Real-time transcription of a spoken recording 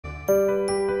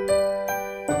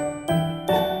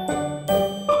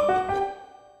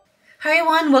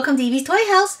everyone, welcome to Evie's Toy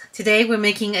House. Today we're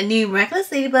making a new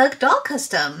Miraculous Ladybug doll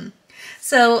custom.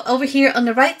 So over here on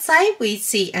the right side we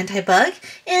see Antibug,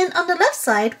 and on the left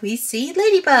side we see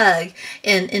Ladybug,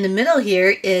 and in the middle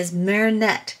here is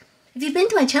Marinette. If you've been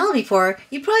to my channel before,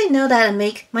 you probably know that I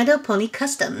make My Little Pony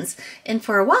customs, and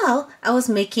for a while I was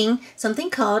making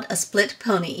something called a split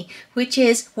pony, which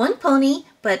is one pony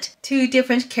but two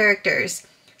different characters.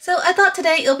 So I thought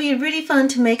today it'll be really fun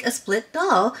to make a split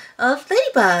doll of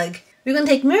Ladybug. We're going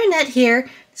to take Marinette here,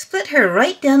 split her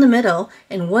right down the middle,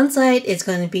 and one side is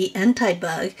going to be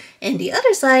Antibug, and the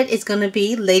other side is going to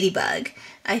be Ladybug.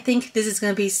 I think this is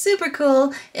going to be super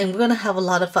cool, and we're going to have a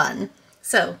lot of fun.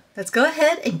 So let's go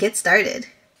ahead and get started.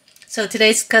 So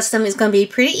today's custom is going to be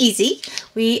pretty easy.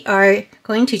 We are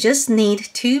going to just need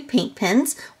two paint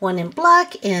pens, one in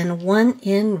black and one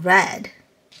in red.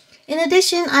 In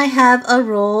addition, I have a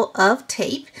roll of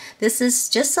tape. This is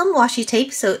just some washi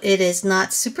tape, so it is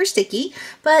not super sticky,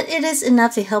 but it is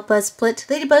enough to help us split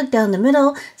Ladybug down the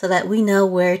middle so that we know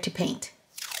where to paint.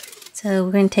 So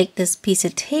we're going to take this piece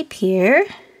of tape here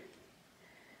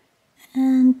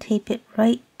and tape it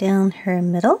right down her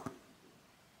middle.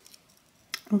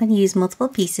 I'm going to use multiple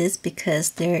pieces because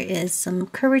there is some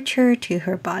curvature to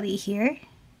her body here.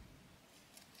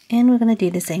 And we're going to do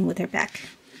the same with her back.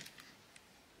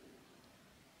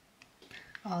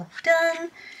 All done,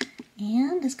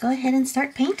 and let's go ahead and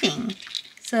start painting.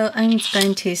 So I'm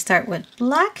going to start with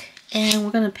black, and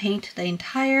we're going to paint the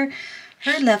entire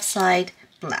her left side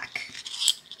black.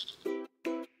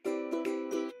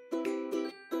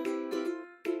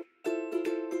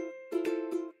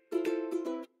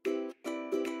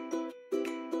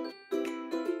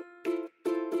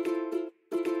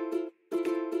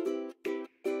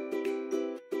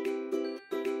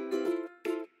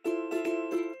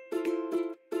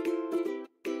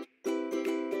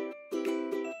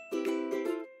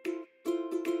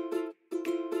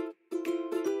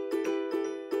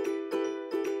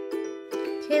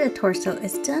 Okay, the torso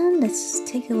is done. Let's just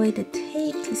take away the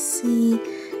tape to see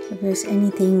if there's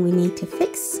anything we need to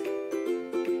fix.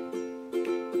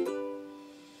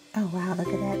 Oh wow, look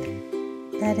at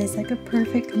that. That is like a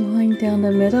perfect line down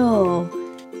the middle.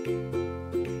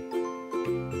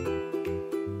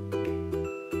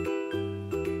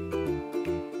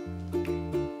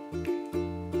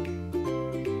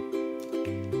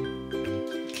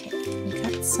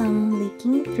 Some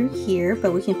leaking through here,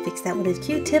 but we can fix that with a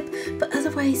Q-tip, but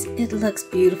otherwise it looks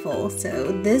beautiful.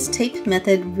 So this tape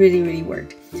method really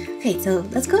worked. Okay, so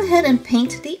let's go ahead and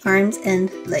paint the arms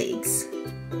and legs.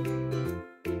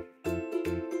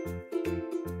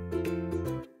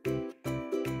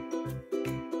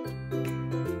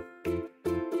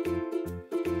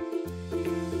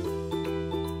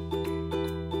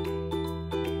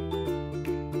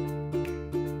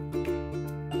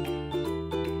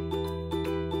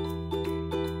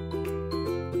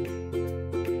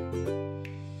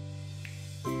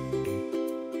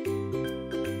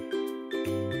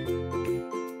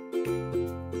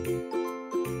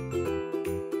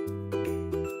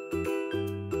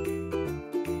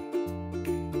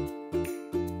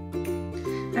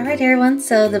 Alright everyone,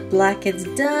 so the black is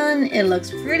done. It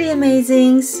looks pretty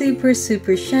amazing, super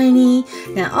shiny.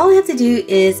 Now all we have to do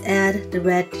is add the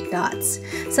red dots.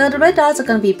 So the red dots are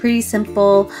going to be pretty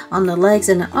simple on the legs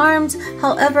and the arms.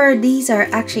 However, these are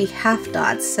actually half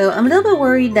dots. So I'm a little bit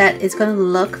worried that it's going to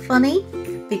look funny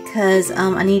because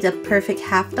I need a perfect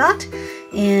half dot.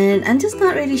 And I'm just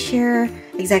not really sure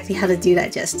exactly how to do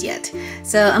that just yet.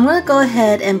 So I'm going to go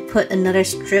ahead and put another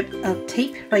strip of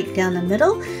tape right down the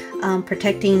middle,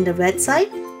 protecting the red side,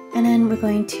 and then we're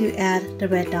going to add the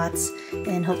red dots,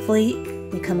 and hopefully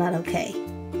they come out okay.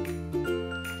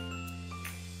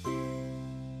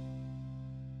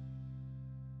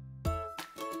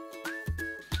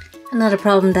 Another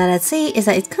problem that I see is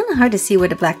that it's kind of hard to see where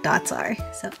the black dots are,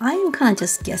 so I'm kind of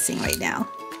just guessing right now.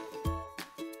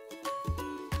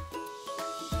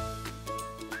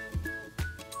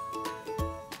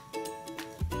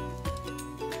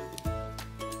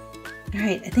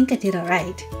 Alright, I think I did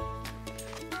alright.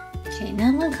 Okay, now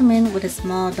I'm going to come in with a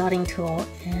small dotting tool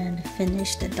and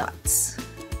finish the dots.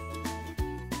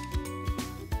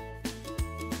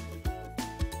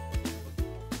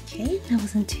 Okay, that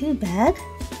wasn't too bad.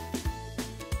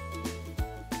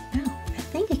 Now, I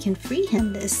think I can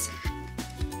freehand this.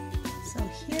 So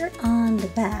here on the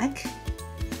back,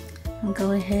 I'll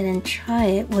go ahead and try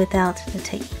it without the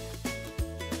tape.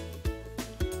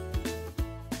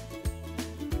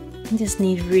 I just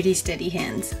need really steady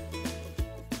hands.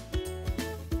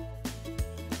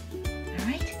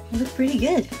 Alright, you look pretty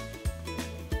good.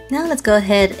 Now let's go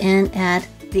ahead and add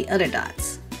the other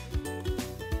dots.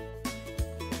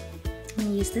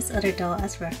 use this other doll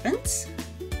as reference.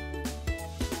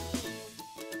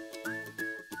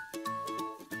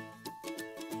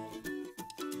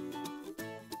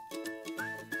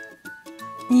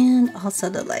 And also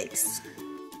the legs.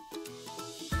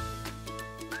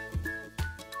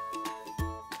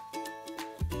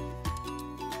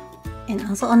 And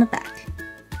also on the back.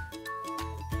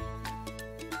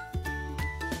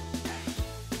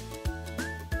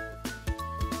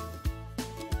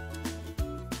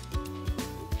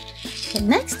 Okay,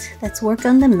 next, let's work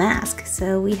on the mask.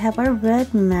 So we have our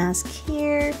red mask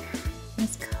here.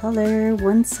 Let's color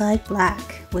one side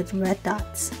black with red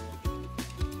dots.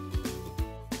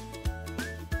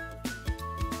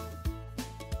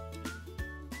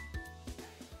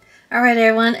 Alright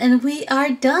everyone, and we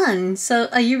are done. So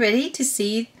are you ready to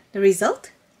see the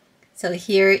result? So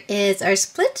here is our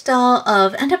split doll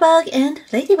of Antibug and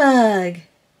Ladybug.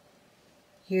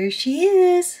 Here she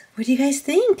is. What do you guys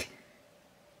think?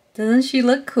 Doesn't she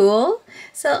look cool?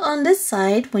 So on this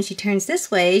side, when she turns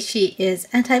this way, she is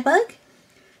Antibug.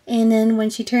 And then when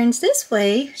she turns this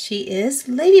way, she is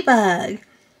Ladybug.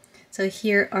 So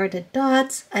here are the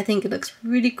dots. I think it looks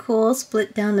really cool,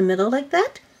 split down the middle like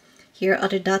that. Here are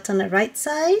the dots on the right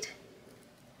side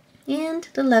and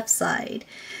the left side.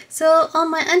 So on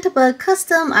my Antibug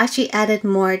custom, I actually added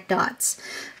more dots.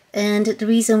 And the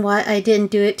reason why I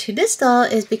didn't do it to this doll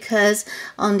is because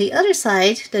on the other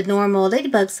side, the normal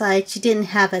Ladybug side, she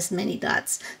didn't have as many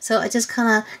dots. So I just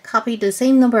kind of copied the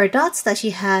same number of dots that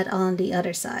she had on the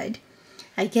other side.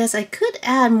 I guess I could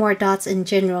add more dots in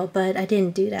general, but I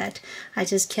didn't do that. I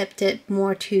just kept it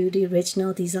more to the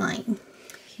original design.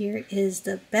 Here is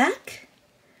the back.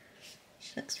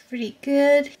 She looks pretty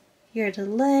good. Here are the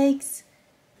legs.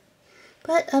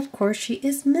 But of course she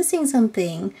is missing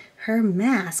something, her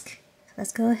mask. So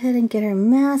let's go ahead and get her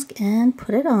mask and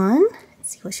put it on.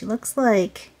 Let's see what she looks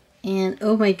like. And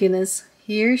oh my goodness,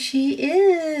 here she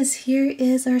is. Here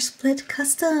is our split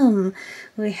custom.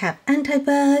 We have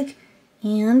Antibug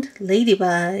and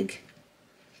Ladybug.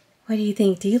 What do you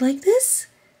think? Do you like this?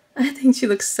 I think she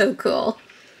looks so cool.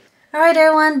 Alright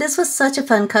everyone, this was such a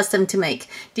fun custom to make.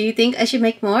 Do you think I should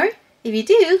make more? If you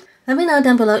do, let me know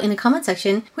down below in the comment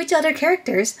section which other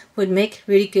characters would make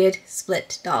really good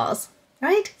split dolls.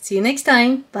 Alright, see you next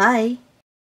time. Bye!